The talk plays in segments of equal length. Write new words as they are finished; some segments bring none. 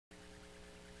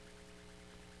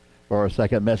For our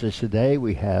second message today,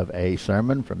 we have a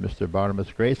sermon from Mr. Barnabas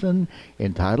Grayson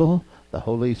entitled The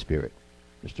Holy Spirit.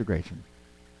 Mr. Grayson.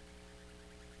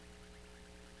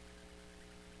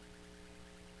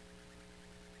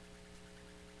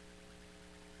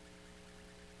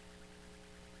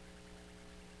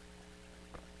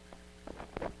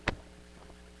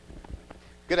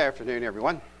 Good afternoon,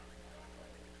 everyone.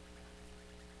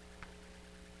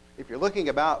 If you're looking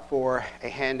about for a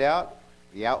handout,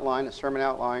 the outline, a sermon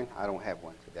outline, I don't have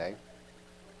one today.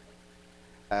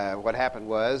 What happened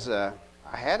was I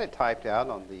had it typed out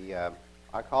on the,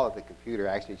 I call it the computer,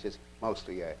 actually it's just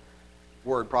mostly a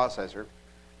word processor,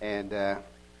 and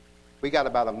we got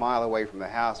about a mile away from the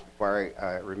house before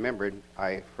I remembered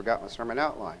I forgot my sermon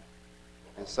outline.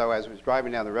 And so as I was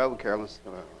driving down the road, Carolyn,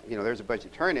 there's a bunch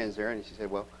of turn-ins there, and she said,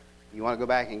 well, you want to go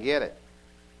back and get it?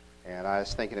 And I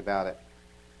was thinking about it,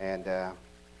 and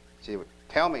she would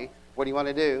tell me, what do you want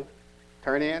to do?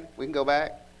 Turn in? We can go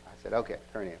back? I said, okay,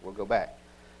 turn in. We'll go back.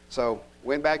 So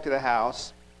went back to the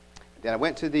house. Then I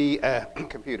went to the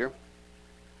computer,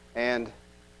 and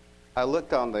I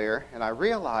looked on there, and I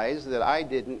realized that I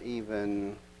didn't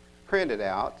even print it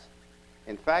out.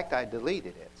 In fact, I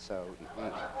deleted it.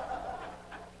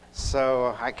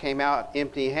 So I came out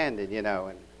empty-handed,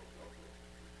 and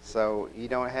so you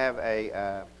don't have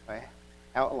a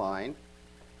outline.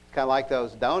 Kind of like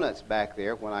those donuts back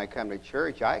there. When I come to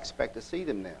church, I expect to see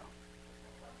them now.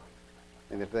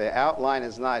 And if the outline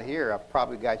is not here, I've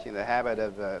probably got you in the habit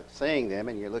of seeing them,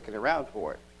 and you're looking around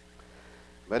for it.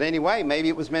 But anyway, maybe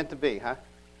it was meant to be, huh?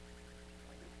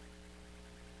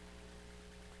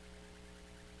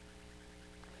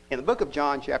 In the book of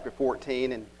John, chapter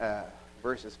 14, and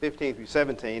verses 15 through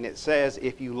 17, it says,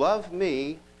 if you love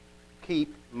me,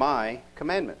 keep my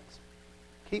commandments.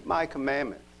 Keep my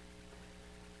commandments.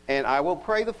 And I will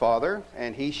pray the Father,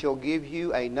 and he shall give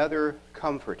you another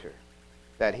comforter,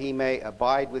 that he may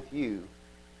abide with you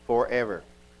forever.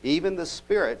 Even the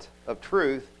Spirit of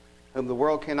truth, whom the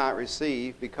world cannot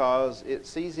receive, because it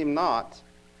sees him not,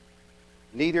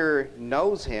 neither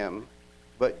knows him,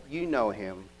 but you know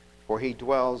him, for he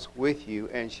dwells with you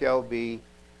and shall be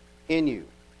in you.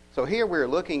 So here we're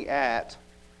looking at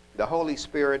the Holy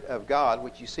Spirit of God,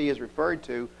 which you see is referred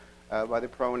to by the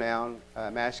pronoun,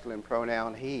 masculine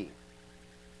pronoun he.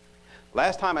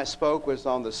 Last time I spoke was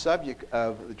on the subject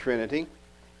of the Trinity,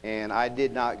 and I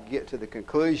did not get to the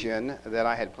conclusion that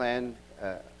I had planned,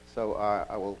 so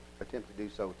I will attempt to do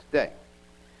so today.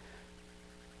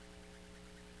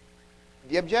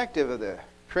 The objective of the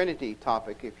Trinity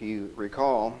topic, if you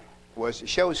recall, was to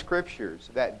show scriptures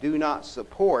that do not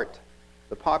support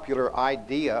the popular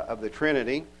idea of the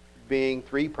Trinity being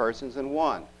three persons in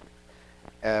one.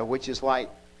 Which is like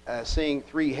seeing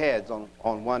three heads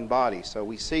on one body. So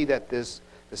we see that this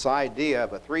idea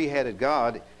of a three-headed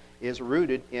God is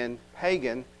rooted in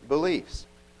pagan beliefs.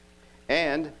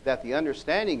 And that the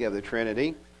understanding of the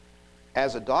Trinity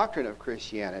as a doctrine of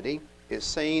Christianity is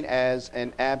seen as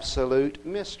an absolute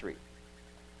mystery.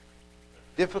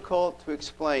 Difficult to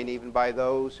explain even by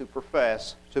those who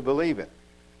profess to believe it.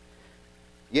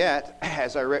 Yet,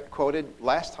 as I quoted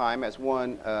last time, as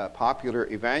one popular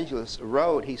evangelist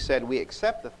wrote, he said, we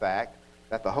accept the fact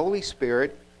that the Holy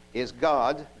Spirit is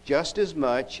God just as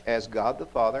much as God the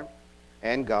Father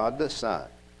and God the Son.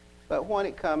 But when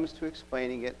it comes to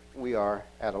explaining it, we are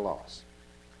at a loss.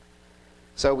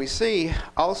 So we see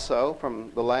also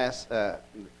from the last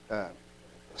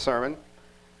sermon,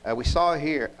 we saw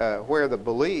here where that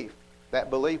belief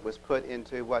was put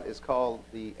into what is called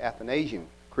the Athanasian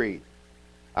Creed.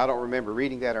 I don't remember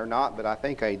reading that or not, but I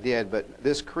think I did. But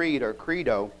this creed or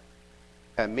credo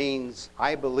means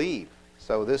I believe.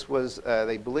 So this was,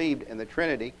 they believed in the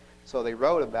Trinity, so they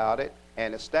wrote about it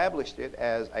and established it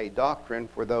as a doctrine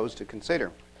for those to consider.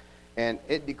 And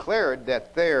it declared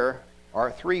that there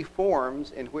are three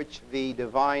forms in which the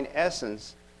divine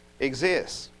essence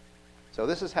exists. So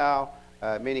this is how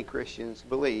many Christians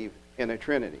believe in a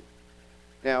Trinity.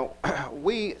 Now,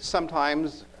 we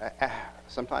sometimes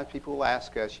people will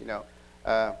ask us,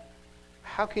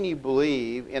 how can you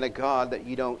believe in a God that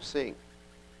you don't see?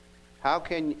 How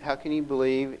can you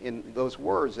believe in those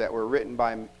words that were written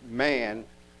by man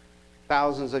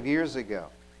thousands of years ago?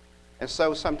 And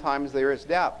so sometimes there is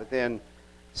doubt, but then,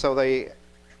 so they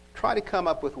try to come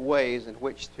up with ways in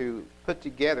which to put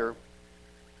together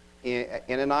in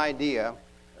an idea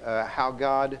how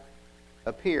God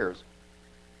appears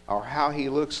or how he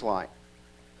looks like.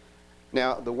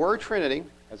 Now, the word Trinity,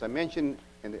 as I mentioned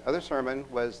in the other sermon,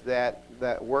 was that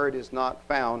word is not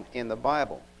found in the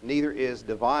Bible. Neither is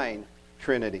divine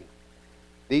Trinity.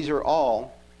 These are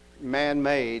all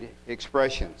man-made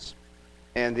expressions.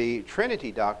 And the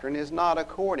Trinity doctrine is not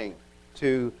according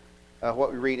to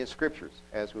what we read in Scriptures,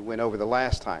 as we went over the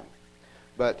last time.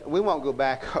 But we won't go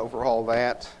back over all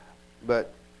that,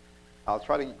 but I'll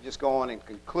try to just go on and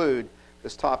conclude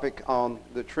this topic on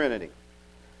the Trinity.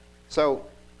 So,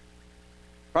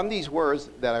 from these words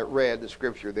that I read, the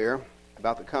Scripture there,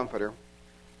 about the Comforter,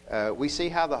 we see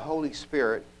how the Holy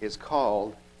Spirit is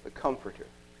called the Comforter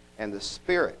and the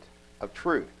Spirit of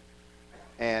truth.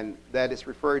 And that is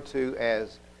referred to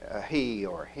as he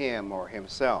or him or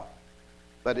himself.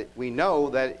 But we know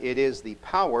that it is the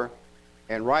power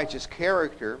and righteous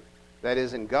character that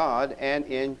is in God and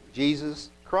in Jesus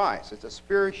Christ. It's a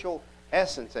spiritual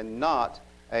essence and not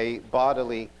a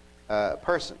bodily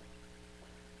person.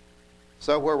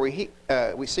 So where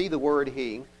we see the word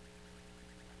he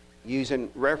used in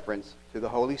reference to the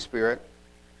Holy Spirit,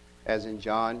 as in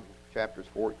John chapters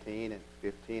 14 and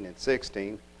 15 and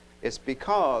 16, it's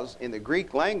because in the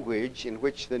Greek language in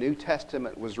which the New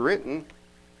Testament was written,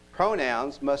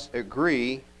 pronouns must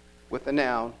agree with the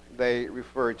noun they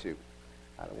refer to.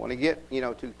 I don't want to get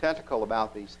too technical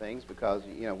about these things because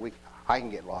I can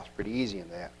get lost pretty easy in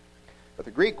that. But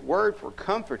the Greek word for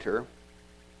comforter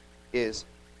is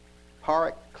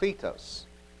parakletos.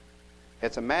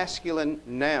 It's a masculine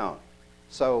noun.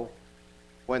 So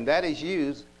when that is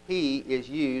used, he is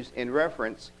used in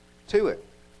reference to it.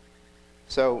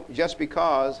 So just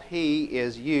because he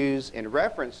is used in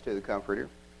reference to the Comforter,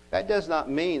 that does not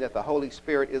mean that the Holy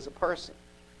Spirit is a person.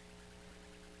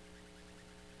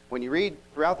 When you read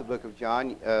throughout the book of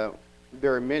John,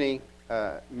 there are many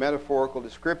metaphorical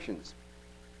descriptions.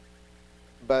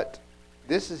 But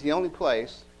this is the only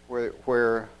place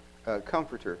where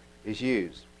Comforter is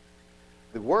used.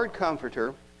 The word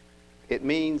Comforter, it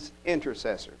means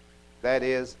intercessor. That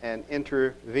is, an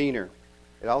intervener.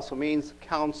 It also means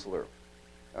counselor.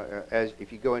 As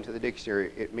if you go into the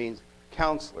dictionary, it means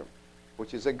counselor,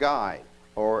 which is a guide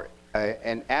or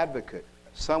an advocate,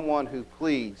 someone who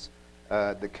pleads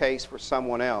the case for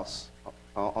someone else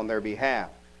on their behalf,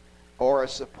 or a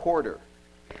supporter.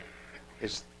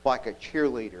 It's like a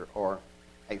cheerleader or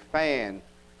a fan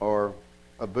or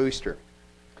a booster.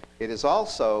 It is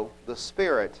also the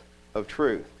Spirit of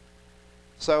truth.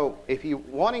 So if you're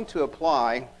wanting to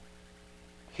apply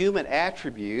human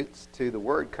attributes to the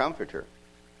word comforter,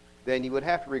 then you would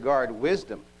have to regard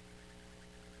wisdom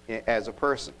as a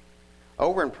person.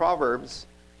 Over in Proverbs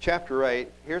chapter 8,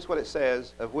 here's what it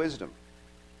says of wisdom.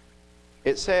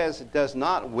 It says, does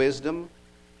not wisdom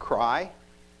cry?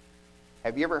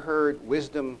 Have you ever heard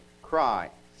wisdom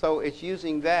cry? So it's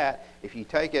using that. If you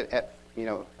take it at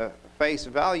face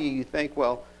value, you think,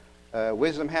 well,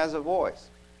 wisdom has a voice.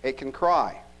 It can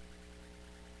cry.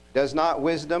 Does not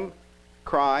wisdom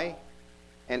cry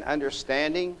and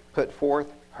understanding put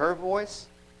forth her voice?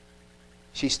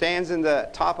 She stands in the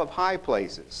top of high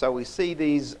places. So we see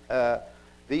these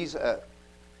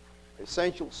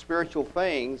essential spiritual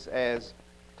things as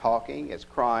talking, as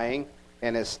crying,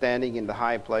 and as standing in the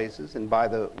high places, and by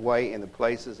the way, in the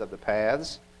places of the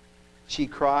paths. She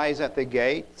cries at the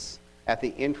gates, at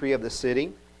the entry of the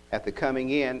city, at the coming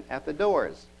in, at the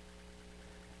doors.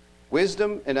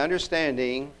 Wisdom and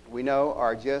understanding, we know,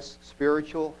 are just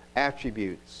spiritual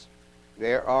attributes.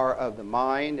 They are of the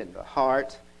mind and the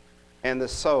heart and the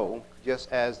soul,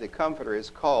 just as the Comforter is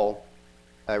called,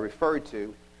 referred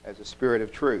to as the Spirit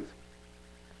of truth.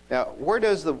 Now, where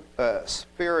does the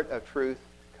Spirit of truth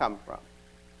come from?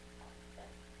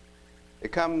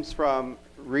 It comes from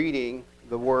reading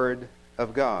the Word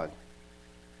of God.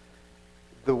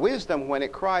 The wisdom, when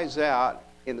it cries out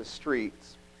in the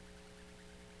streets,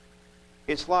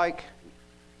 it's like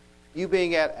you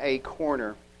being at a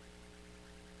corner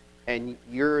and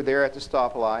you're there at the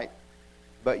stoplight,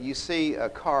 but you see a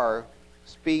car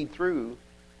speed through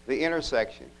the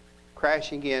intersection,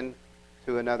 crashing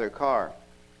into another car.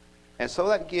 And so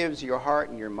that gives your heart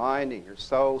and your mind and your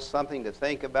soul something to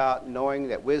think about, knowing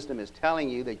that wisdom is telling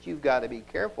you that you've got to be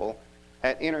careful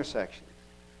at intersections.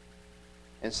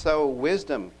 And so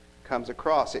wisdom comes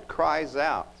across. It cries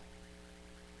out,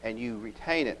 and you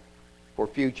retain it for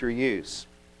future use.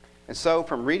 And so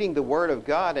from reading the Word of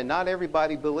God, and not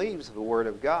everybody believes the Word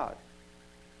of God.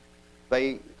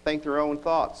 They think their own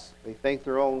thoughts. They think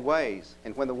their own ways.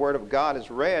 And when the Word of God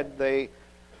is read, they're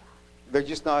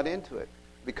just not into it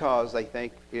because they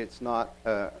think it's not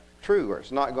true or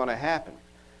it's not going to happen.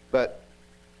 But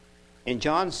in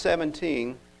John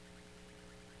 17,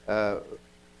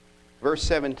 verse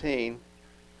 17,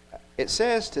 it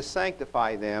says to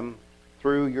sanctify them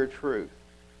through your truth.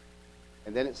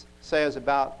 And then it says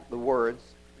about the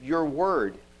words, your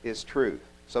word is truth.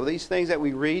 So these things that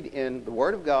we read in the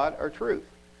Word of God are truth.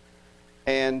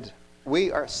 And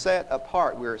we are set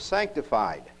apart. We are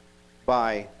sanctified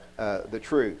by the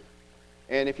truth.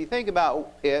 And if you think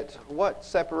about it, what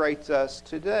separates us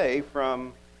today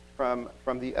from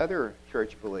the other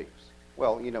church beliefs?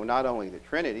 Well, not only the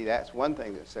Trinity, that's one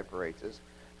thing that separates us,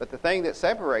 but the thing that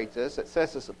separates us, that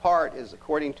sets us apart, is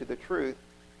according to the truth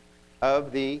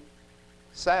of the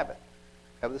Sabbath.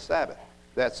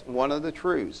 That's one of the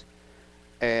truths,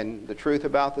 and the truth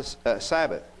about the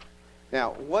Sabbath.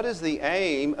 Now, what is the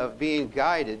aim of being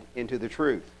guided into the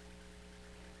truth?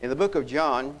 In the book of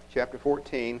John, chapter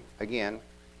 14, again,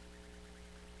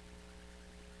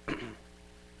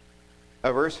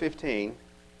 verse 15,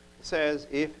 it says,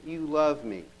 "If you love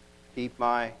me, keep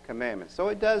my commandments." So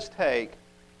it does take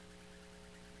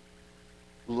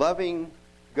loving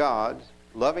God,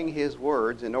 loving His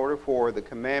words, in order for the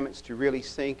commandments to really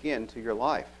sink into your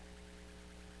life.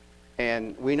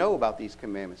 And we know about these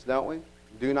commandments, don't we?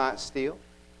 Do not steal.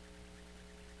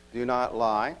 Do not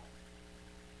lie.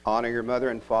 Honor your mother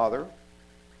and father.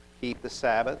 Keep the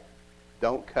Sabbath.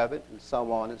 Don't covet, and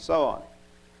so on and so on.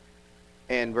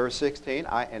 And verse 16,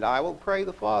 I will pray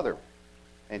the Father,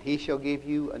 and He shall give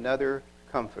you another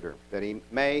Comforter, that He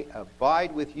may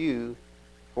abide with you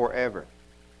forever,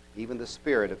 even the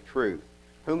Spirit of truth,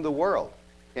 whom the world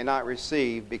cannot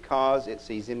receive because it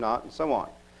sees Him not, and so on.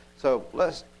 So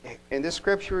in this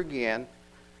scripture again,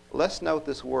 let's note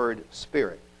this word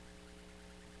Spirit.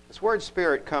 This word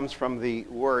Spirit comes from the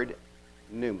word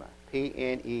pneuma,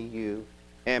 P-N-E-U-M-A,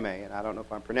 and I don't know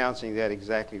if I'm pronouncing that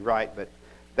exactly right, but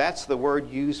that's the word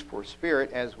used for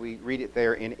Spirit as we read it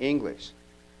there in English.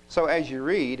 So as you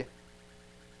read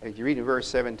in verse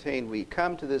 17, we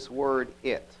come to this word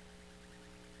it.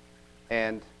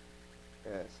 And,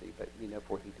 let's see, but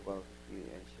for He dwells with you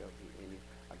and shall be in you.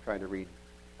 I'm trying to read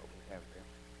what we have there.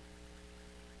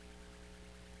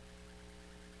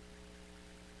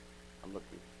 I'm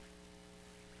looking.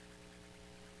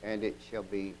 And it shall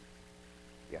be,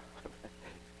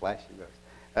 flashing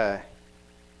those.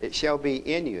 It shall be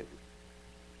in you.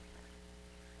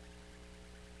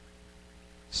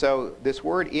 So this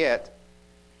word it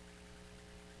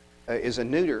is a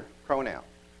neuter pronoun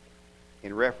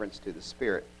in reference to the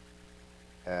Spirit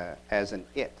as an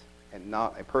it and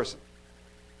not a person.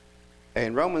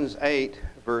 In Romans 8,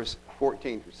 verse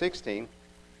 14 through 16,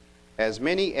 as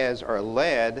many as are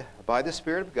led by the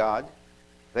Spirit of God,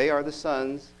 they are the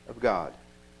sons of God.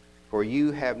 For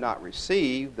you have not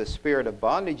received the spirit of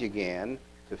bondage again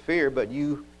to fear, but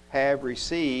you have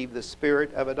received the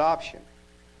Spirit of adoption,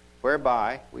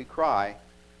 whereby we cry,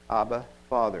 Abba,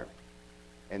 Father.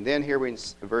 And then here in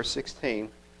verse 16,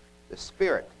 the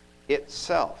Spirit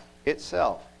itself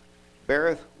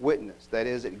beareth witness. That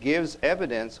is, it gives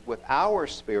evidence with our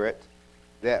spirit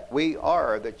that we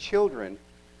are the children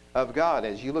of God.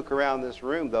 As you look around this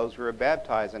room, those who are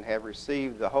baptized and have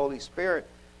received the Holy Spirit,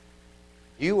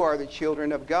 you are the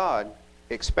children of God,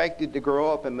 expected to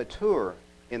grow up and mature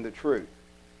in the truth.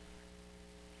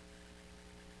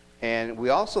 And we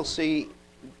also see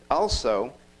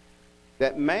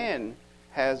that man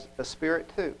has a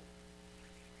spirit too.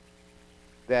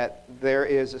 That there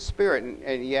is a spirit.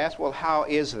 And you ask, well, how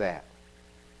is that?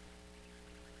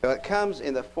 Well, it comes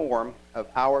in the form of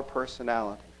our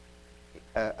personality,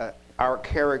 our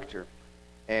character,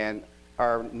 and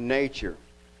our nature,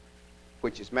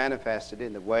 which is manifested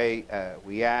in the way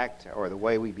we act or the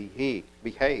way we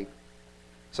behave.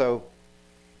 So,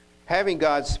 having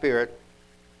God's Spirit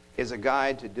is a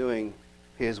guide to doing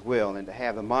His will and to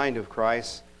have the mind of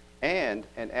Christ and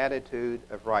an attitude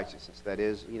of righteousness. That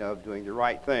is, of doing the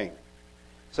right thing.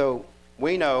 So,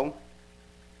 we know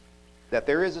that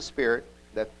there is a spirit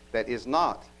that is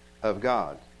not of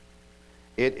God.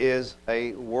 It is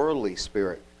a worldly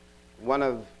spirit, one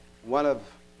of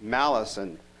malice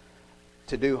and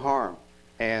to do harm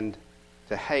and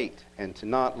to hate and to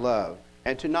not love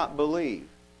and to not believe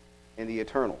in the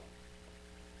eternal.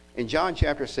 In John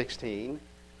chapter 16,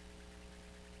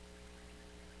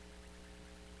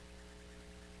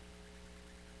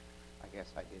 I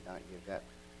guess I did not give that.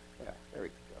 Yeah, there we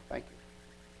go. Thank you.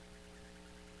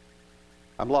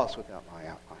 I'm lost without my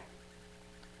outline.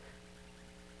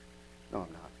 No,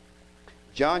 I'm not.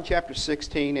 John chapter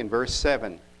 16 and verse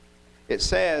 7. It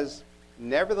says,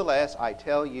 "Nevertheless, I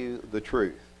tell you the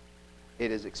truth.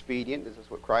 It is expedient," this is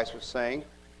what Christ was saying,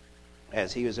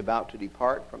 as He was about to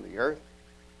depart from the earth,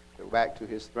 to go back to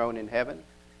His throne in heaven,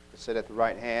 to sit at the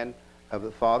right hand of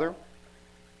the Father.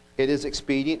 It is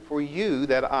expedient for you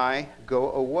that I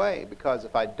go away, because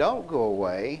if I don't go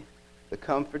away, the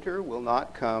Comforter will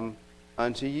not come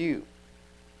unto you.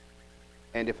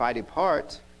 And if I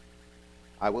depart,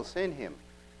 I will send Him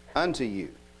unto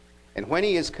you. And when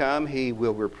he is come, he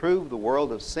will reprove the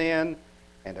world of sin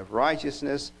and of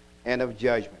righteousness and of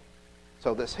judgment.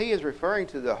 So this he is referring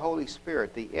to the Holy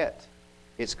Spirit, the it.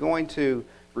 It's going to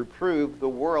reprove the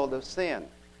world of sin.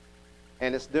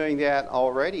 And it's doing that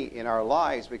already in our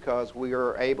lives because we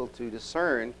are able to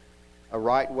discern a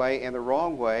right way and the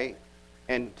wrong way,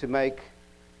 and to make,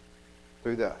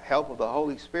 through the help of the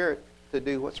Holy Spirit, to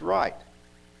do what's right.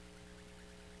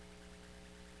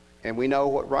 And we know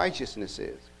what righteousness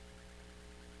is.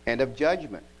 And of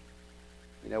judgment.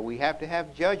 You know, we have to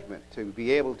have judgment to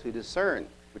be able to discern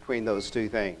between those two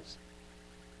things.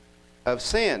 Of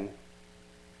sin,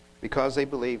 because they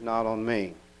believe not on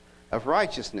me. Of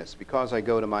righteousness, because I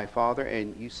go to my Father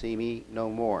and you see me no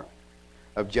more.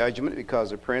 Of judgment,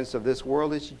 because the prince of this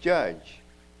world is judge.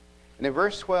 And in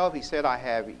verse 12 he said, I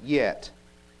have yet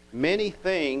many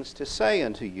things to say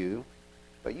unto you,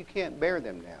 but you can't bear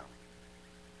them now.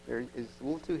 It's a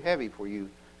little too heavy for you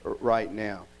right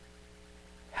now.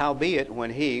 Howbeit,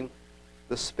 when he,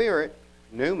 the Spirit,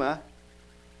 pneuma,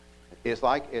 is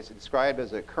like, it's described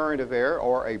as a current of air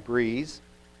or a breeze.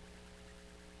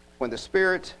 When the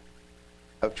Spirit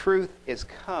of truth is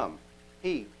come,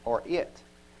 he or it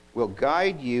will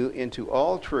guide you into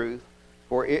all truth,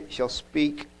 for it shall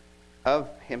speak of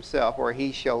himself, or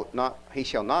he shall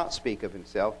not speak of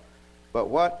himself, but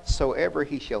whatsoever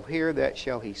he shall hear, that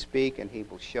shall he speak, and he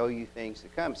will show you things to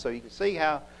come. So you can see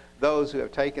how those who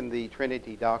have taken the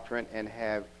Trinity doctrine and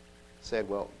have said,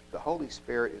 well, the Holy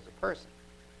Spirit is a person,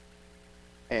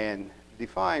 and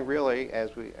define really,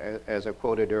 as I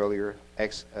quoted earlier,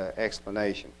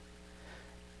 explanation.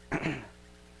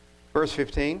 Verse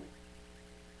 14,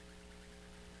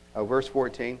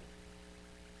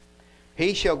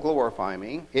 he shall glorify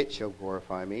me, it shall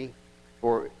glorify me,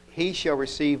 for he shall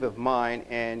receive of mine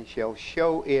and shall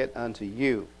show it unto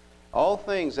you. All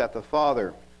things that the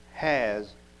Father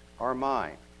has are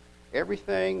mine.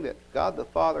 Everything that God the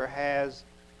Father has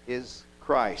is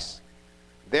Christ.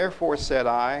 Therefore said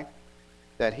I,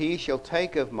 that he shall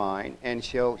take of mine and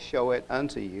shall show it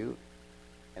unto you.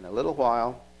 In a little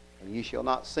while, and you shall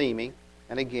not see me.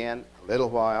 And again, a little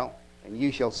while, and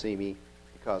you shall see me,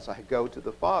 because I go to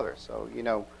the Father. So,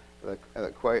 the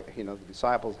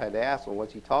disciples had to ask, well,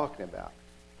 what's he talking about?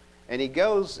 And he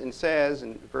goes and says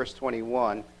in verse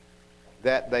 21,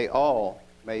 that they all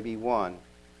may be one.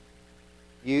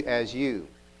 You, as you,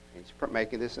 and he's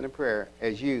making this in a prayer,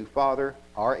 as you, Father,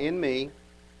 are in me,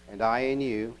 and I in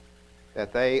you,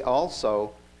 that they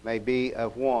also may be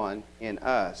of one in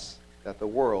us, that the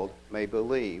world may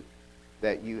believe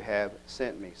that you have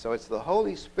sent me. So it's the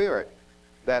Holy Spirit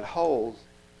that holds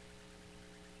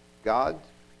God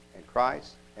and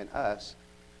Christ and us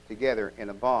together in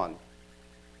a bond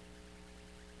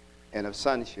and of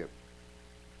sonship.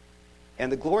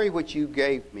 And the glory which you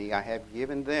gave me, I have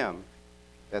given them,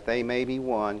 that they may be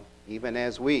one, even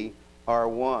as we are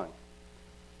one.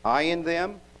 I in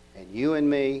them, and you in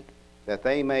me, that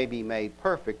they may be made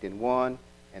perfect in one,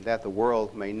 and that the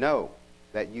world may know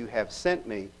that you have sent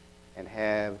me and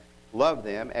have loved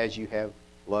them as you have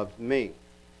loved me.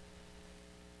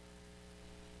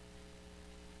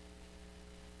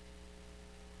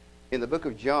 In the book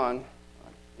of John,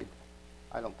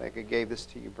 I don't think I gave this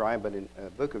to you, Brian, but in the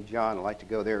book of John, I'd like to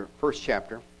go there, first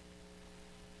chapter.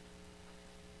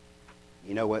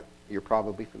 You know what? You're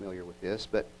probably familiar with this,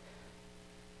 but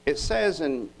it says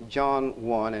in John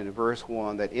 1 and verse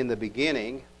 1 that in the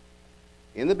beginning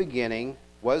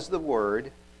was the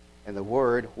Word, and the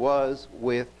Word was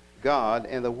with God,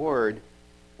 and the Word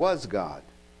was God.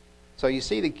 So you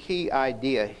see the key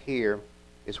idea here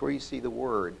is where you see the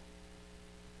word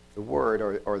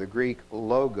or the Greek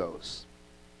logos.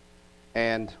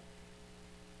 And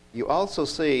you also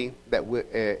see that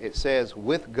it says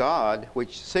with God,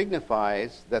 which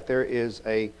signifies that there is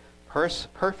a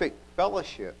perfect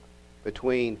fellowship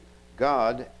between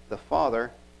God the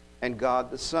Father and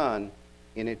God the Son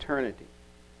in eternity.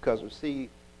 Because we see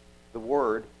the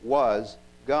Word was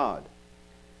God.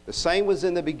 The same was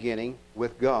in the beginning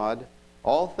with God.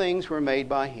 All things were made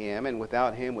by him, and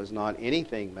without him was not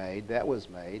anything made that was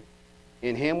made.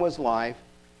 In him was life,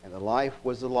 and the life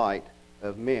was the light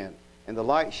of men. And the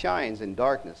light shines in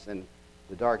darkness, and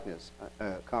the darkness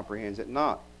comprehends it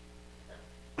not.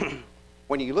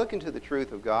 When you look into the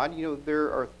truth of God, you know,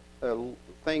 there are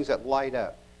things that light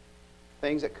up,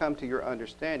 things that come to your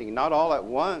understanding, not all at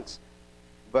once,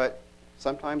 but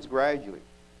sometimes gradually.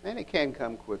 And it can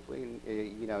come quickly, and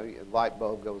a light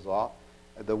bulb goes off.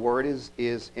 The word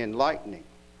is enlightening.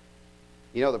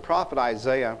 You know, the prophet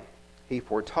Isaiah, he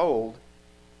foretold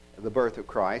the birth of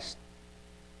Christ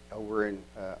over in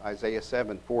Isaiah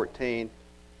 7:14,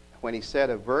 when he said,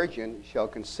 "A virgin shall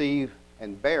conceive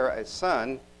and bear a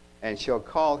son, and shall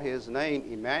call his name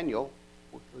Emmanuel,"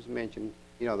 which was mentioned,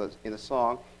 in the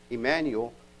song,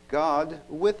 Emmanuel, God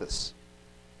with us.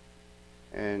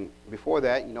 And before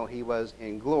that, he was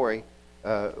in glory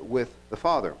with the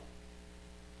Father.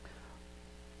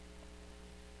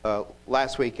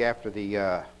 Last week after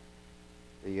the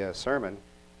sermon,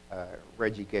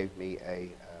 Reggie gave me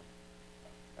a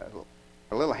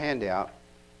little handout,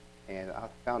 and I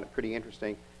found it pretty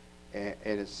interesting, and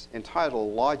it's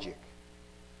entitled Logic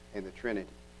in the Trinity.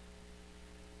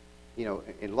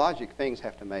 In logic, things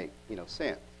have to make,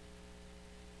 sense.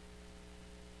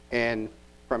 And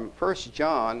from 1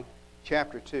 John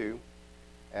chapter 2,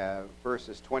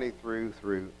 verses 20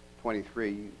 through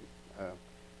 23,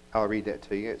 I'll read that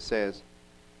to you. It says,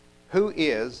 "Who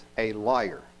is a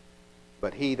liar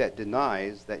but he that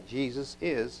denies that Jesus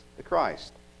is the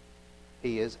Christ?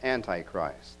 He is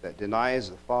Antichrist, that denies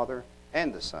the Father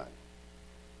and the Son.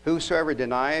 Whosoever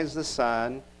denies the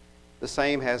Son, the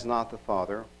same has not the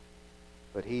Father,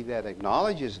 but he that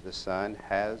acknowledges the Son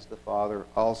has the Father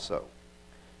also."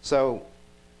 So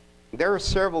there are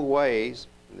several ways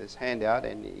in this handout,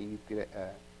 and you could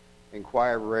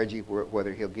inquire of Reggie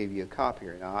whether he'll give you a copy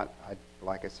or not.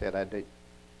 Like I said, I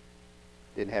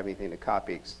didn't have anything to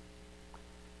copy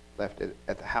left it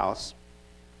at the house.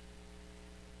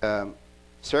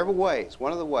 Several ways.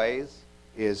 One of the ways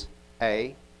is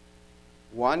A,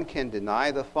 one can deny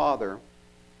the Father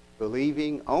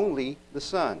believing only the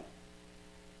Son.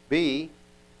 B,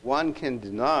 one can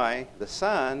deny the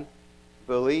Son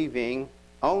believing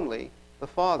only the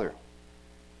Father.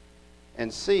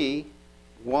 And C,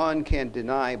 one can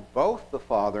deny both the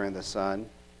Father and the Son,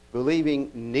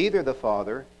 believing neither the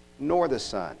Father nor the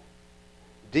Son.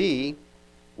 D,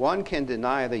 one can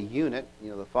deny the unit,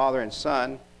 the Father and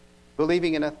Son,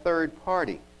 believing in a third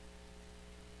party,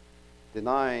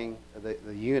 denying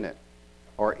the unit.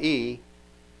 Or E,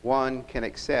 one can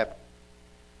accept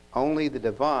only the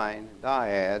divine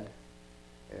dyad,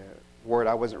 word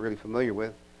I wasn't really familiar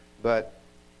with, but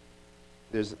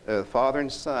there's Father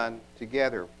and Son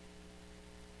together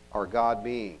are God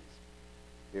beings.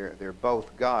 They're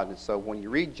both God. And so when you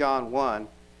read John 1,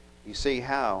 you see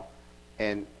how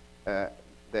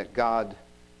that God,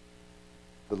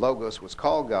 the Logos, was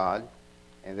called God,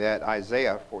 and that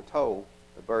Isaiah foretold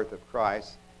the birth of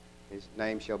Christ. His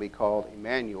name shall be called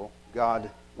Emmanuel, God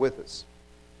with us.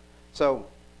 So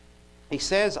he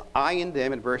says, "I in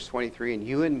them," in verse 23, "and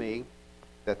you in me,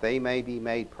 that they may be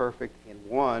made perfect in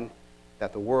one,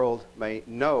 that the world may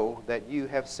know that you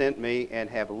have sent me and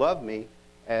have loved me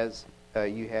as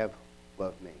you have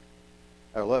loved me,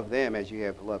 or loved them as you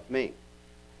have loved me."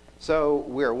 So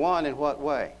we're one in what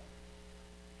way?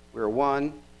 We're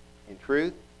one in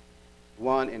truth,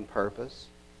 one in purpose,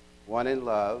 one in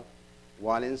love,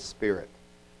 one in spirit.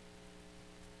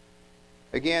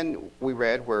 Again, we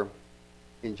read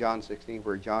in John 16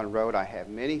 where John wrote, "I have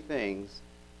many things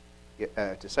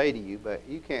to say to you, but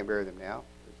you can't bear them now."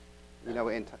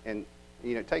 And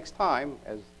it takes time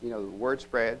as the word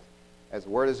spreads, as the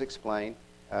word is explained.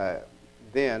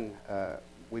 Then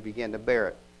we begin to bear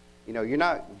it. You're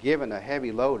not given a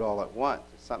heavy load all at once.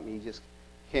 It's something you just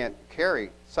can't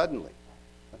carry suddenly.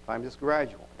 Sometimes it's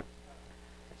gradual.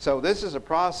 So this is a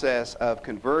process of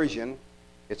conversion.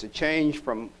 It's a change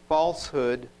from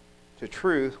falsehood to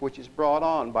truth, which is brought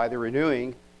on by the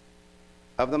renewing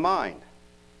of the mind.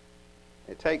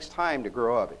 It takes time to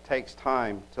grow up. It takes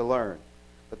time to learn.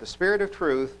 But the Spirit of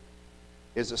truth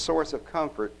is a source of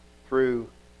comfort through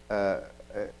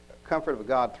comfort of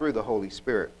God through the Holy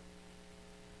Spirit.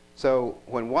 So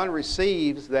when one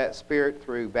receives that Spirit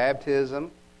through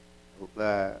baptism,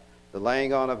 the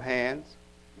laying on of hands,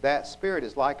 that Spirit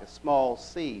is like a small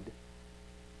seed,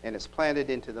 and it's planted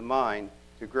into the mind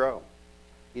to grow.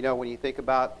 When you think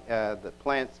about the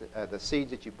plants, the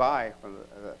seeds that you buy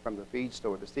from the feed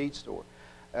store, the seed store,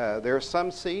 there are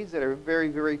some seeds that are very,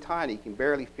 very tiny. You can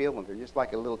barely feel them. They're just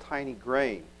like a little tiny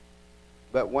grain.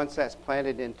 But once that's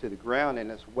planted into the ground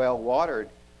and it's well watered,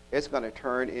 it's going to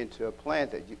turn into a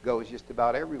plant that goes just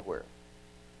about everywhere.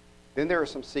 Then there are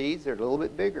some seeds that are a little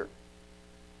bit bigger.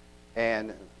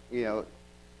 And,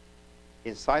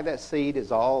 inside that seed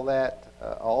is all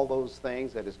those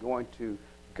things that is going to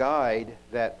guide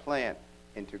that plant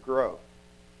into growth.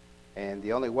 And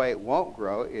the only way it won't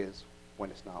grow is when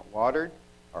it's not watered,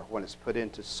 or when it's put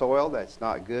into soil that's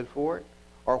not good for it,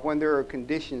 or when there are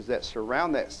conditions that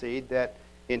surround that seed that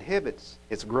inhibits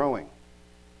its growing.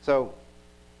 So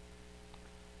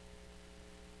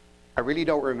I really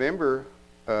don't remember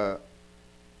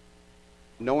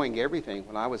knowing everything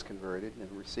when I was converted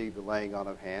and received the laying on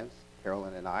of hands.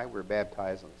 Carolyn and I were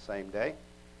baptized on the same day.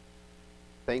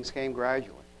 Things came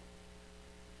gradually.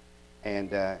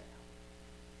 And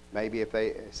maybe if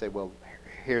they say, well,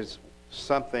 here's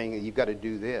something, you've got to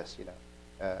do this,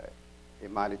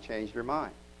 it might have changed their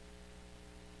mind.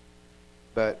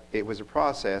 But it was a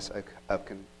process of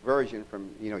conversion from,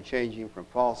 changing from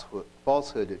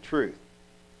falsehood to truth,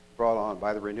 brought on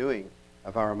by the renewing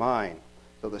of our mind.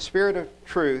 So the Spirit of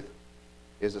truth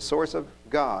is a source of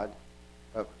God,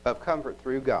 of comfort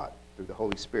through God, through the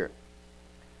Holy Spirit.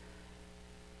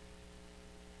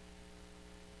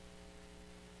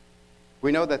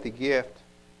 We know that the gift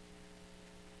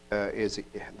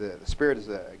the Spirit is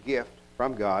a gift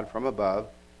from God, from above,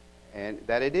 and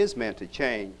that it is meant to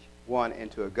change one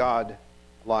into a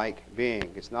God-like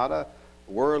being. It's not a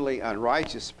worldly,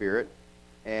 unrighteous spirit,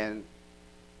 and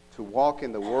to walk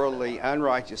in the worldly,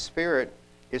 unrighteous spirit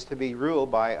is to be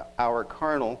ruled by our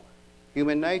carnal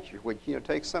human nature, which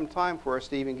takes some time for us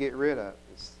to even get rid of.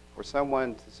 It's for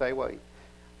someone to say, well,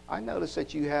 I notice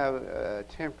that you have a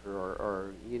temper,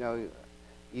 or you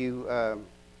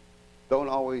don't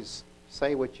always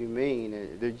say what you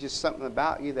mean. There's just something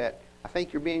about you that I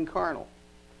think you're being carnal.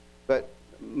 But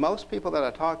most people that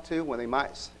I talk to, when they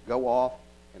might go off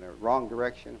in a wrong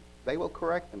direction, they will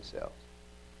correct themselves.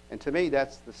 And to me,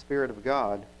 that's the Spirit of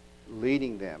God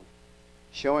leading them,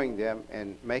 showing them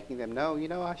and making them know,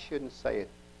 I shouldn't say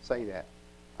that.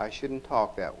 I shouldn't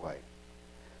talk that way.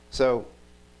 So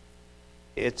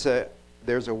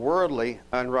there's a worldly,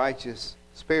 unrighteous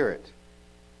spirit.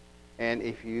 And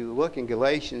if you look in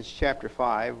Galatians chapter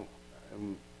 5,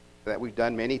 that we've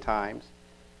done many times,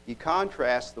 you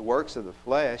contrast the works of the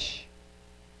flesh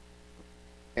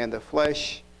and the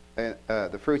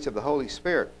fruits of the Holy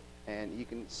Spirit. And you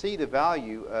can see the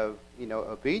value of,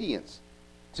 obedience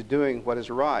to doing what is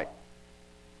right.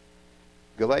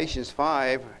 Galatians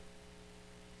 5,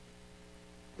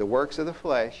 the works of the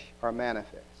flesh are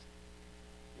manifest.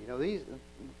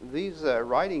 These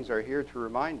writings are here to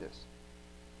remind us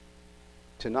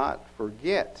to not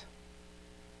forget.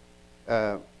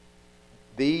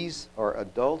 These are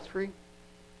adultery,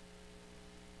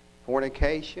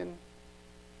 fornication,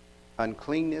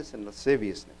 uncleanness, and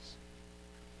lasciviousness,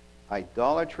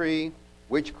 idolatry,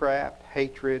 witchcraft,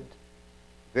 hatred,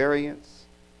 variance,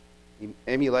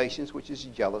 emulations, which is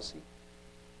jealousy,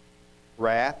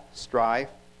 wrath, strife,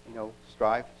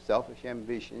 selfish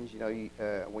ambitions.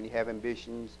 When you have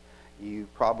ambitions, you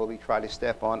probably try to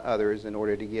step on others in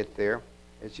order to get there.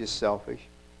 It's just selfish.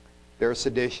 There are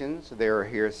seditions. There are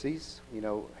heresies.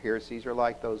 Heresies are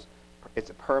like those.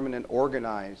 It's a permanent,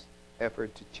 organized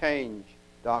effort to change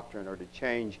doctrine or to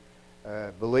change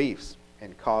beliefs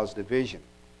and cause division.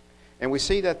 And we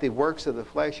see that the works of the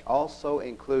flesh also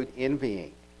include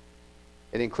envying.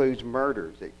 It includes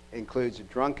murders. It includes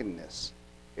drunkenness.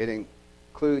 It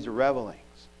includes revelings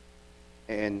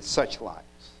and such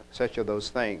of those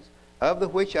things, of the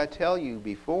which I tell you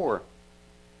before,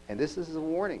 and this is a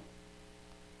warning.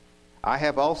 I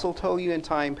have also told you in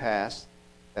time past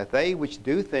that they which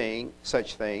do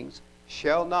such things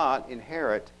shall not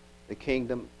inherit the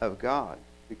kingdom of God,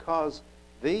 because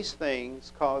these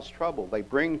things cause trouble. They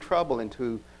bring trouble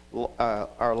into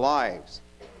our lives.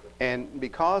 And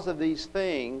because of these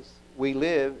things, we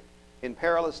live in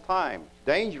perilous times,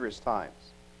 dangerous times,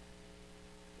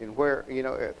 in where,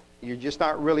 you're just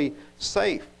not really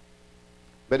safe.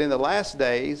 But in the last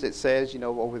days, it says,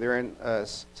 over there in 2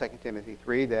 Timothy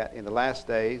 3, that in the last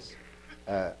days,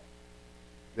 that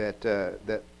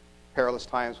perilous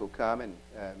times will come, and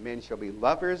men shall be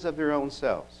lovers of their own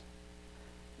selves.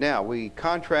 Now, we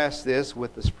contrast this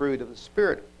with the fruit of the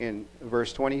Spirit in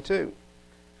verse 22.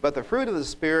 But the fruit of the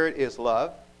Spirit is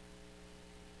love,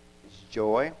 is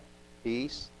joy,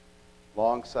 peace,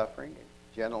 long-suffering,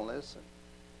 and gentleness,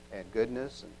 and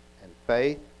goodness, and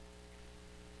faith,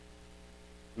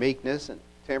 meekness, and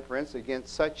temperance.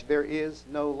 Against such there is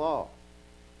no law.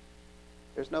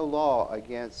 There's no law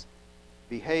against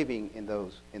behaving in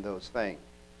those things,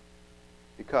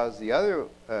 because the other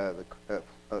the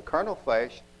carnal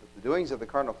flesh, the doings of the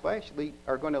carnal flesh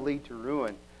are going to lead to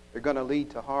ruin. They're going to lead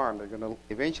to harm. They're going to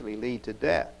eventually lead to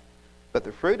death. But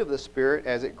the fruit of the Spirit,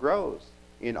 as it grows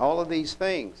in all of these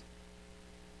things,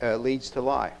 leads to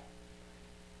life.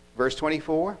 Verse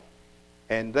 24,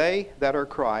 and they that are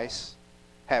Christ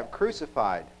have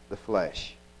crucified the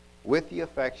flesh with the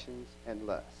affections and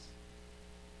lusts.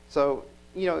 So,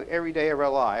 every day of our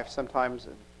life, sometimes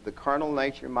the carnal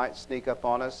nature might sneak up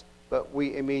on us, but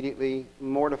we immediately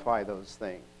mortify those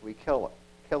things. We kill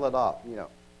it off,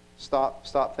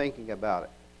 Stop thinking about it.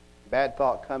 Bad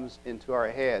thought comes into our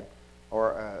head,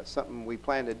 or something we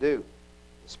plan to do.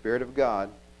 The Spirit of God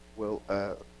will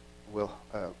will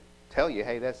tell you,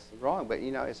 hey, that's wrong. But,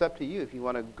 it's up to you. If you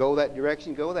want to go that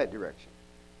direction, go that direction.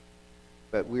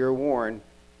 But we are warned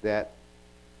that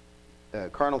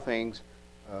carnal things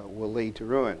will lead to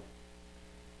ruin.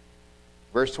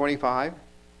 Verse 25,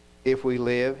 if we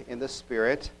live in the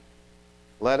Spirit,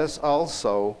 let us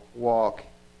also walk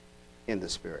in the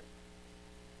Spirit.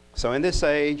 So in this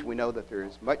age, we know that there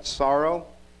is much sorrow,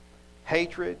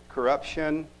 hatred,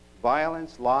 corruption,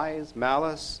 violence, lies,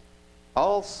 malice,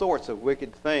 all sorts of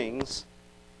wicked things,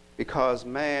 because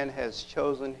man has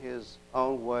chosen his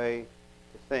own way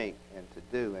to think and to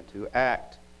do and to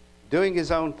act, doing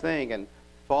his own thing and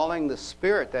following the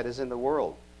spirit that is in the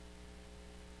world.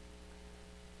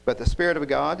 But the Spirit of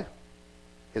God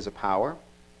is a power.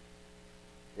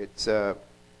 It's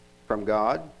from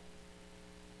God.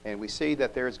 And we see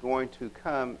that there's going to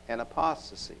come an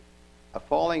apostasy, a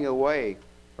falling away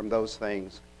from those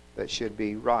things that should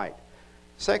be right.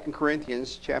 2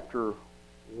 Corinthians chapter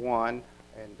 1,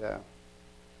 and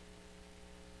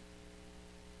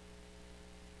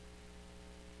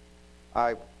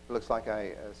looks like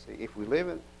I see. If we live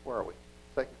in, where are we?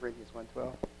 2 Corinthians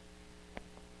 1:12.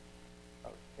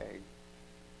 Okay.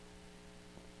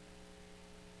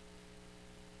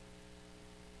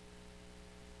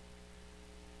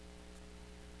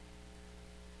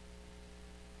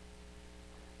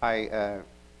 I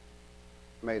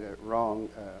made a wrong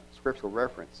scriptural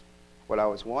reference. What I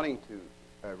was wanting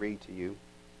to read to you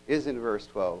is in verse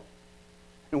 12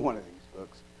 in one of these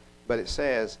books. But it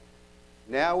says,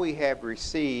 now we have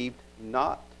received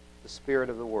not the spirit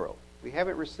of the world. We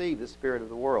haven't received the spirit of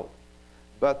the world,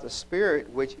 but the Spirit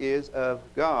which is of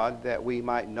God, that we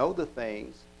might know the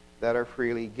things that are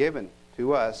freely given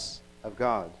to us of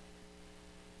God.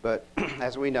 But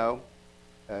as we know,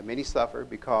 many suffer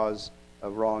because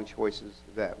of wrong choices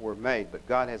that were made. But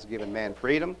God has given man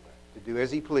freedom to do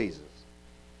as he pleases.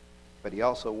 But he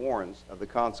also warns of the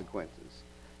consequences.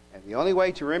 And the only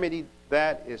way to remedy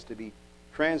that is to be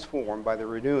transformed by the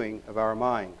renewing of our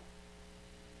mind.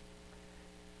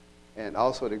 And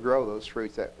also to grow those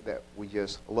fruits that we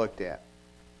just looked at.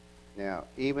 Now,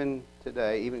 even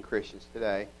today, even Christians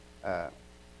today,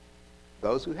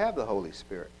 those who have the Holy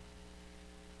Spirit,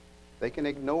 they can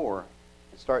ignore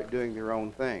and start doing their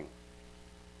own thing.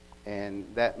 And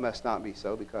that must not be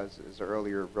so, because as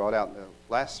earlier brought out in the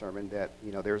last sermon, that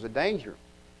there's a danger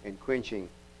in quenching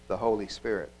the Holy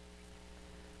Spirit.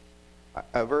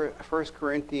 1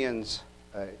 Corinthians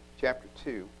chapter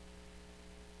 2.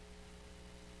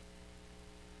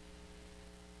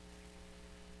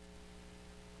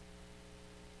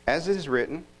 As it is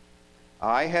written,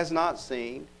 eye has not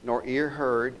seen, nor ear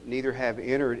heard, neither have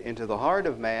entered into the heart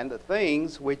of man the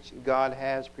things which God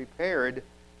has prepared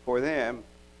for them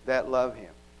that love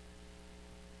him.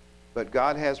 But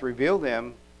God has revealed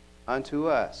them unto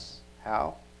us.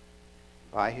 How?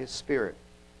 By his Spirit.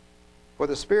 For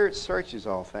the Spirit searches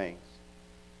all things.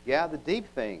 Yeah, the deep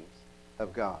things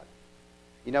of God.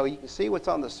 You can see what's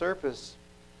on the surface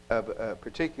of a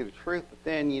particular truth, but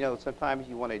then, sometimes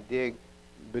you want to dig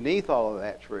beneath all of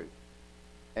that truth.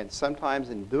 And sometimes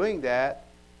in doing that,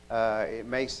 it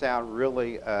may sound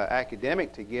really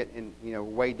academic to get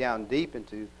in, way down deep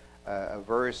into a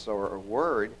verse or a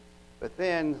word, but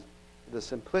then the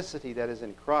simplicity that is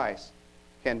in Christ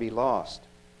can be lost.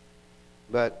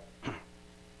 But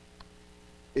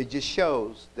it just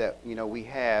shows that we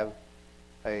have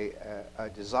a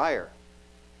desire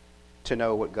to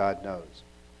know what God knows.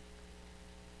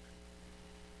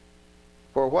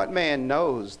 For what man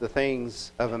knows the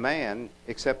things of a man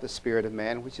except the spirit of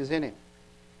man which is in him?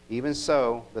 Even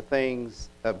so, the things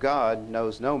of God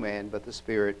knows no man but the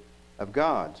Spirit of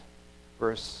God.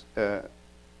 Verse, let's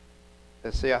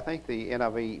see, I think the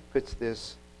NIV puts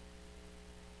this,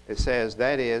 it says,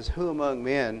 that is, who among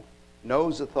men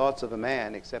knows the thoughts of a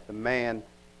man except the man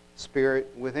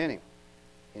spirit within him?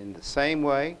 In the same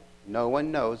way, no one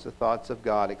knows the thoughts of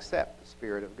God except the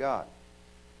Spirit of God.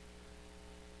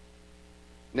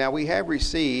 Now we have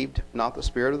received not the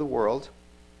spirit of the world,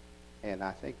 and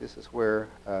I think this is where,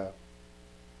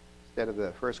 instead of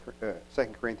the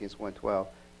 2 Corinthians 1:12,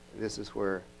 this is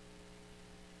where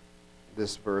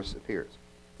this verse appears.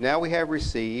 Now we have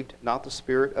received not the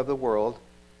spirit of the world,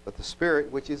 but the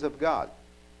Spirit which is of God,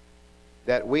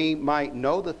 that we might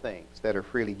know the things that are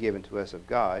freely given to us of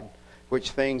God,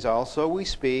 which things also we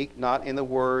speak, not in the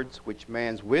words which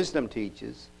man's wisdom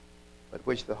teaches, but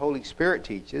which the Holy Spirit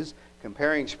teaches,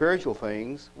 comparing spiritual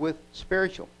things with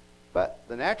spiritual. But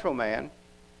the natural man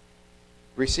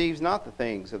receives not the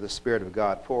things of the Spirit of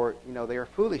God, for they are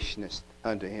foolishness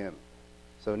unto him.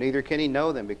 So neither can he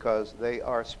know them, because they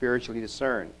are spiritually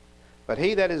discerned. But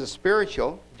he that is a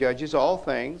spiritual judges all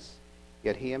things,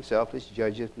 yet he himself is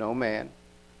judgeth no man,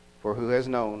 for who has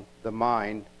known the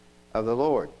mind of the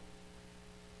Lord?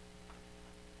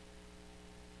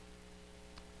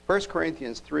 1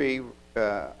 Corinthians 3, you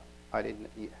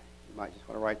might just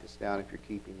want to write this down if you're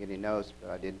keeping any notes,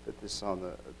 but I didn't put this on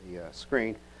the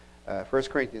screen. 1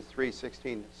 Corinthians 3,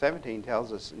 16, 17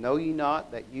 tells us, Know ye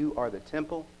not that you are the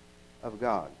temple of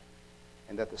God,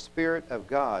 and that the Spirit of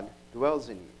God dwells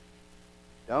in you?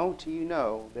 Don't you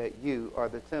know that you are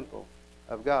the temple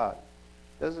of God?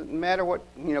 Doesn't matter what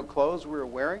clothes we're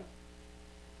wearing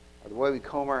or the way we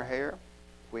comb our hair.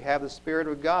 If we have the Spirit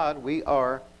of God, we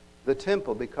are the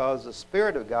temple, because the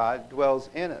Spirit of God dwells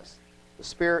in us. The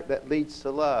Spirit that leads to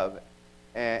love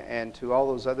and to all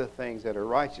those other things that are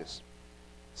righteous.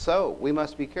 So we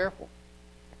must be careful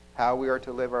how we are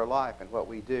to live our life and what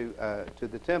we do to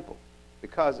the temple,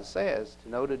 because it says to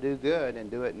know to do good and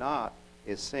do it not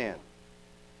is sin.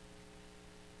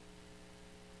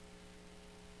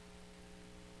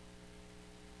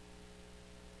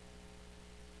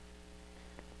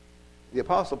 The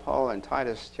Apostle Paul in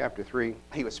Titus chapter 3,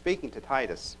 he was speaking to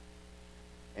Titus,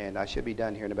 and I should be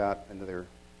done here in about another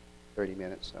 30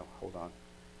 minutes, so hold on.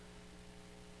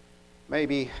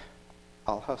 Maybe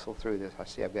I'll hustle through this. I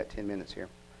see I've got 10 minutes here.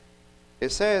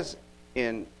 It says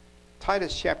in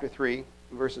Titus chapter 3,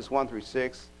 verses 1 through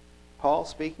 6, Paul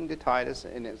speaking to Titus,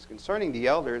 and it's concerning the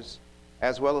elders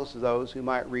as well as those who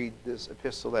might read this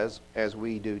epistle as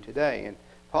we do today. And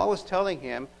Paul was telling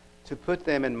him to put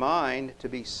them in mind to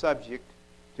be subject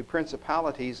to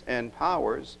principalities and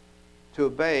powers, to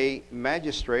obey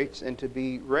magistrates, and to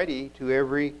be ready to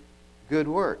every good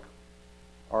work.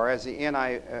 Or as the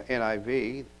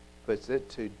NIV puts it,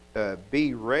 to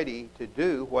be ready to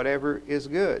do whatever is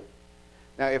good.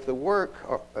 Now, if the work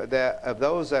of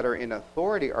those that are in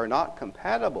authority are not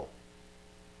compatible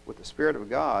with the Spirit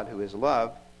of God, who is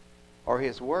love, or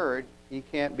His Word, you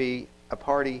can't be a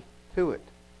party to it.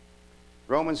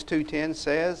 Romans 2:10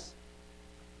 says,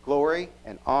 Glory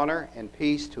and honor and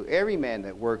peace to every man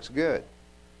that works good,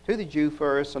 to the Jew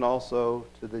first and also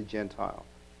to the Gentile.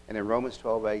 And in Romans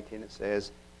 12:18 it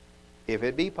says, If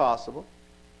it be possible,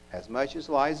 as much as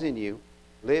lies in you,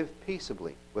 live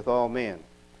peaceably with all men.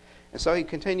 And so he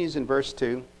continues in verse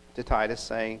 2 to Titus,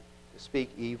 saying, To speak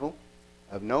evil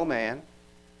of no man,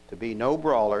 to be no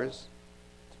brawlers,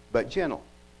 but gentle,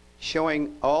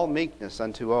 showing all meekness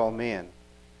unto all men.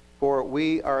 For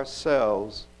we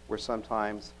ourselves were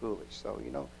sometimes foolish. So,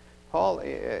 Paul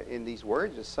in these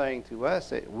words is saying to us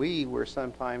that we were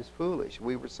sometimes foolish.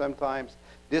 We were sometimes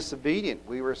disobedient.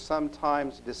 We were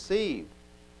sometimes deceived,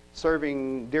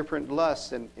 serving different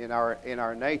lusts in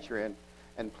our nature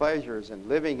and pleasures, and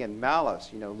living in malice,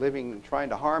 living and trying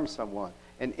to harm someone,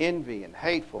 and envy and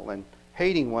hateful and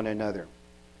hating one another.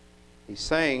 He's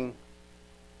saying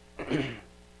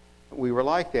we were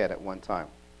like that at one time.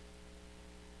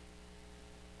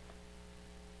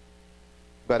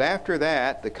 But after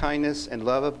that, the kindness and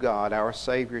love of God, our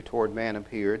Savior, toward man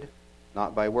appeared,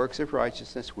 not by works of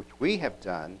righteousness which we have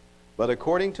done, but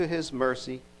according to His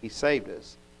mercy He saved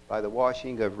us by the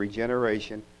washing of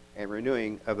regeneration and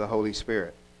renewing of the Holy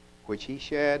Spirit, which He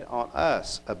shed on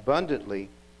us abundantly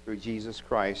through Jesus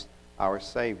Christ our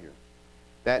Savior,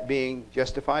 that being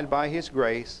justified by His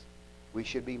grace, we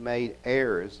should be made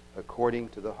heirs according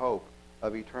to the hope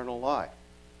of eternal life.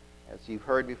 As you've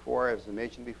heard before, as I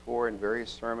mentioned before in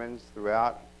various sermons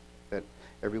throughout, that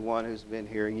everyone who's been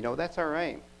here, that's our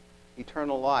aim,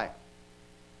 eternal life.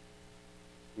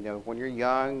 When you're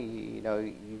young, you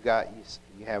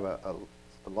have a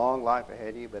long life ahead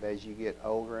of you, but as you get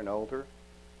older and older,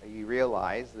 you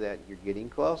realize that you're getting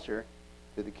closer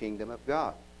to the kingdom of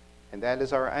God. And that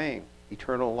is our aim,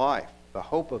 eternal life, the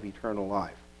hope of eternal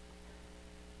life.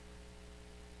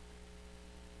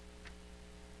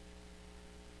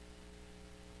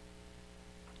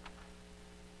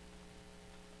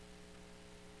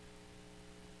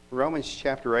 Romans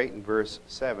chapter 8 and verse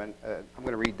 7, I'm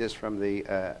going to read this from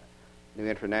the New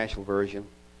International Version.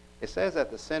 It says that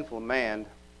the sinful man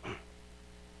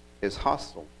is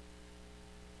hostile.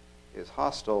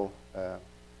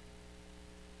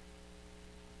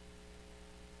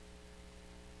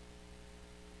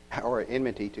 Or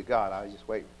enmity to God. I was just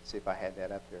waiting to see if I had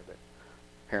that up there, but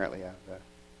apparently I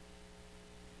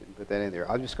didn't put that in there.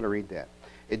 I'm just going to read that.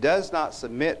 It does not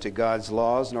submit to God's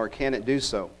laws, nor can it do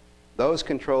so. Those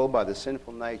controlled by the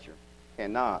sinful nature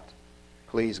cannot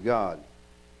please God.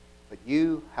 But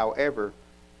you, however,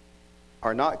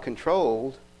 are not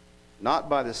controlled, not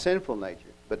by the sinful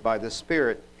nature, but by the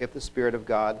Spirit, if the Spirit of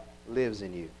God lives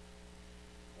in you.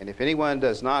 And if anyone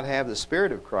does not have the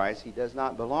Spirit of Christ, he does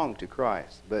not belong to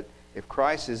Christ. But if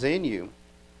Christ is in you,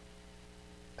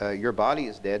 your body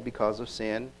is dead because of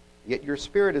sin, yet your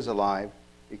spirit is alive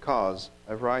because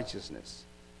of righteousness.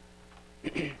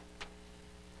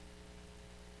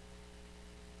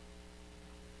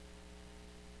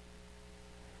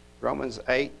 Romans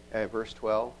 8, verse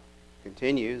 12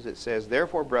 continues. It says,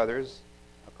 therefore, brothers,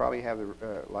 I probably have,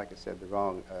 like I said, the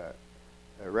wrong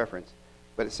reference.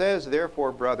 But it says,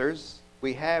 therefore, brothers,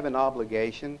 we have an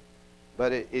obligation,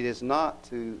 but it is not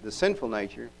to the sinful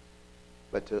nature,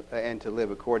 but to live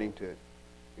according to it.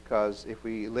 Because if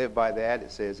we live by that,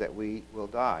 it says that we will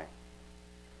die.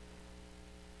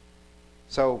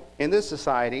 So in this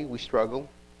society, we struggle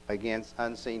against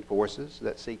unseen forces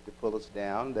that seek to pull us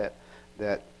down, that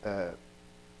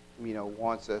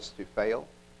wants us to fail.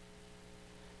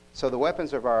 So the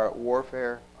weapons of our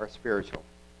warfare are spiritual.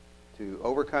 To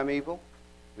overcome evil,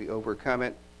 we overcome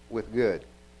it with good.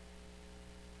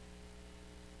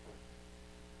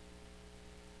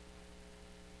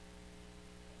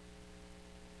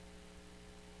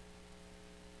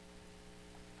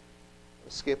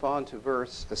 Let's skip on to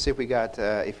verse. Let's see if we got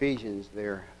Ephesians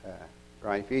there.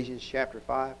 Right, Ephesians chapter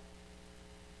 5.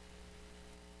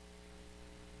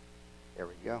 There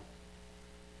we go.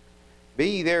 Be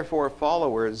ye therefore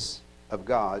followers of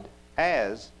God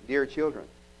as dear children,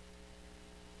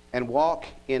 and walk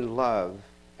in love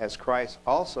as Christ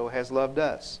also has loved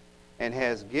us, and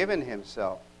has given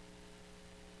himself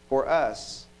for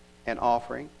us an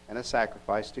offering and a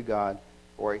sacrifice to God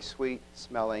for a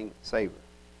sweet-smelling savor.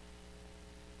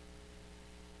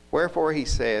 Wherefore he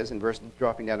says,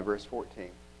 dropping down to verse 14,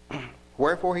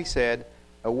 wherefore he said,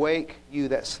 awake you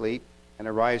that sleep, and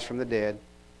arise from the dead,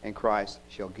 and Christ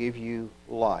shall give you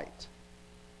light.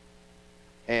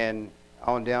 And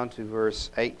on down to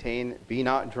verse 18, be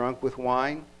not drunk with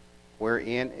wine,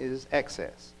 wherein is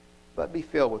excess, but be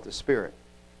filled with the Spirit,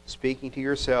 speaking to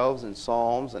yourselves in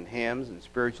psalms and hymns and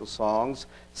spiritual songs,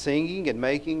 singing and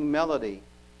making melody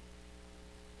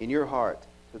in your heart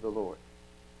to the Lord.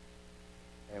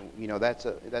 And that's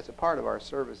a part of our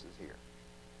services here.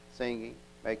 Singing,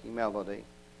 making melody,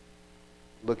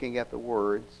 looking at the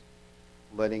words,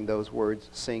 letting those words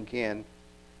sink in,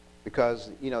 because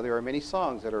there are many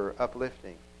songs that are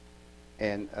uplifting,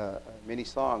 and many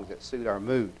songs that suit our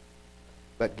mood.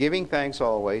 But giving thanks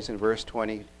always, in verse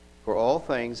 20, for all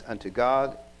things unto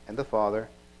God and the Father,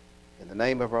 in the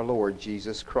name of our Lord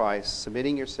Jesus Christ,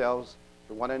 submitting yourselves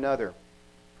to one another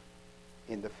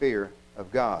in the fear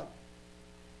of God.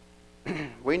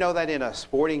 We know that in a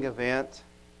sporting event,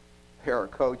 there are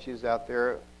coaches out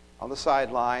there on the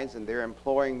sidelines, and they're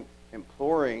imploring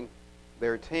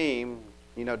their team,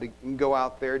 to go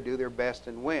out there, do their best,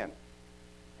 and win.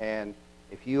 And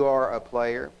if you are a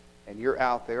player and you're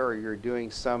out there, or you're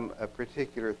doing a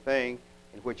particular thing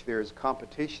in which there's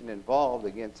competition involved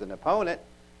against an opponent,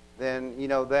 then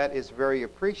that is very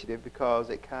appreciative,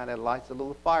 because it kind of lights a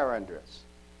little fire under us.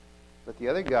 But the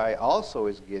other guy also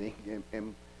is being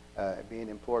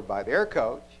implored by their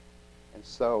coach, and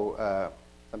so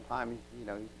sometimes you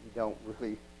don't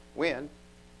really win,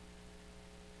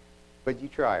 but you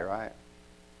try, right?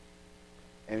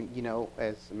 And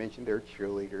as I mentioned, there are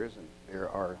cheerleaders, and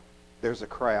there's a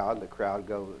crowd. The crowd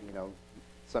goes,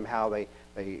 somehow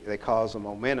they cause a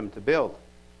momentum to build.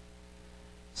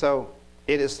 So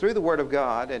it is through the Word of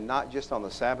God, and not just on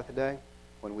the Sabbath day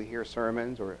when we hear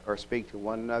sermons or speak to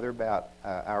one another about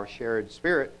our shared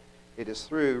spirit. It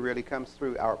really comes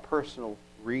through our personal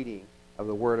reading of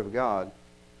the Word of God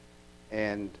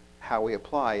and how we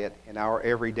apply it in our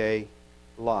everyday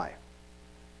life.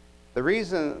 The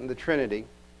reason the Trinity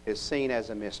is seen as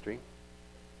a mystery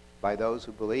by those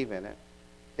who believe in it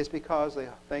is because they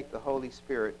think the Holy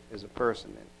Spirit is a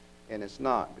person, and it's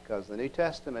not, because the New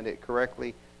Testament, it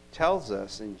correctly tells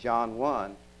us in John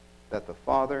 1 that the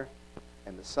Father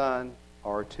and the Son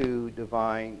are two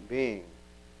divine beings.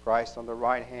 Christ on the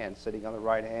right hand, sitting on the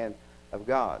right hand of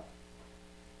God.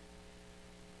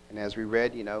 And as we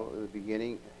read, in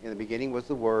the beginning was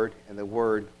the Word, and the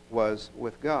Word was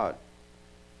with God.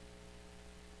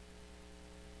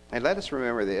 And let us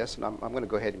remember this, and I'm going to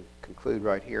go ahead and conclude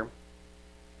right here.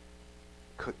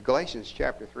 Galatians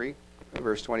chapter 3,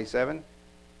 verse 27.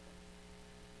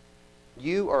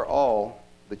 You are all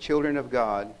the children of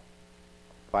God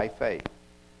by faith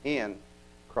in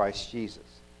Christ Jesus.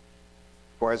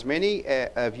 For as many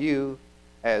of you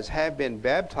as have been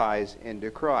baptized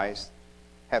into Christ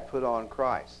have put on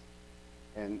Christ.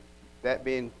 And that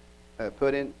being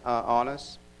put on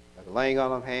us, the laying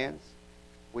on of hands,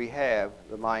 we have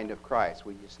the mind of Christ.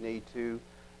 We just need to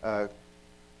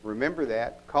remember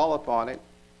that, call upon it,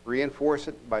 reinforce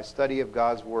it by study of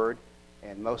God's Word,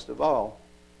 and most of all,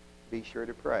 be sure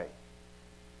to pray.